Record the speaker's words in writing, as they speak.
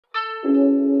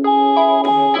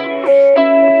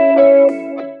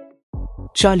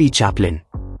Charlie Chaplin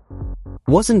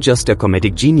wasn't just a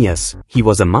comedic genius, he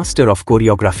was a master of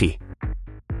choreography.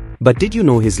 But did you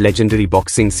know his legendary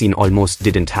boxing scene almost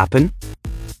didn't happen?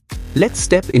 Let's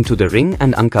step into the ring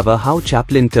and uncover how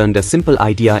Chaplin turned a simple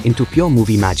idea into pure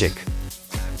movie magic.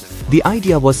 The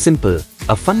idea was simple,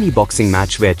 a funny boxing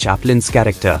match where Chaplin's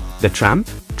character, the Tramp,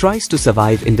 tries to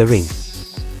survive in the ring.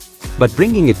 But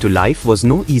bringing it to life was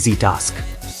no easy task.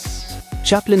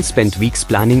 Chaplin spent weeks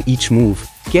planning each move,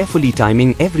 carefully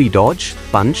timing every dodge,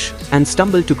 punch, and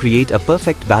stumble to create a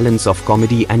perfect balance of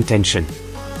comedy and tension.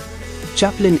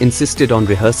 Chaplin insisted on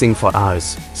rehearsing for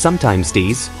hours, sometimes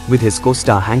days, with his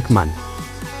co-star Hank Mann.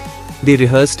 They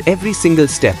rehearsed every single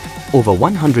step, over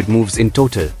 100 moves in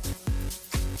total.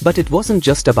 But it wasn't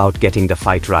just about getting the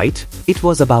fight right, it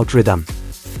was about rhythm.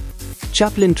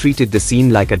 Chaplin treated the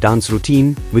scene like a dance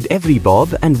routine, with every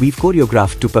bob and weave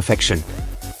choreographed to perfection.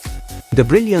 The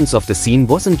brilliance of the scene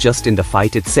wasn't just in the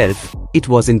fight itself, it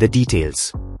was in the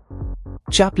details.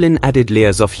 Chaplin added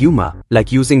layers of humor,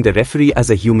 like using the referee as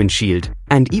a human shield,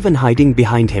 and even hiding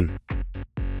behind him.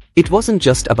 It wasn't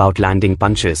just about landing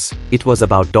punches, it was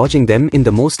about dodging them in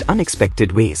the most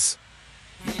unexpected ways.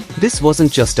 This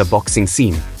wasn't just a boxing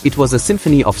scene, it was a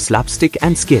symphony of slapstick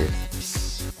and skill.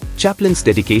 Chaplin's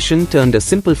dedication turned a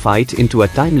simple fight into a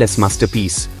timeless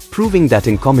masterpiece, proving that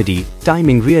in comedy,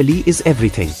 timing really is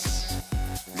everything.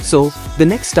 So, the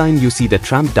next time you see the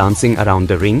Tramp dancing around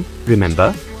the ring,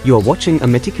 remember, you are watching a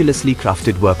meticulously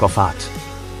crafted work of art.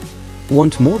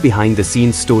 Want more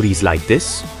behind-the-scenes stories like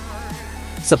this?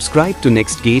 Subscribe to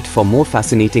Next Gate for more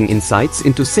fascinating insights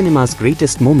into cinema's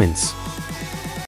greatest moments.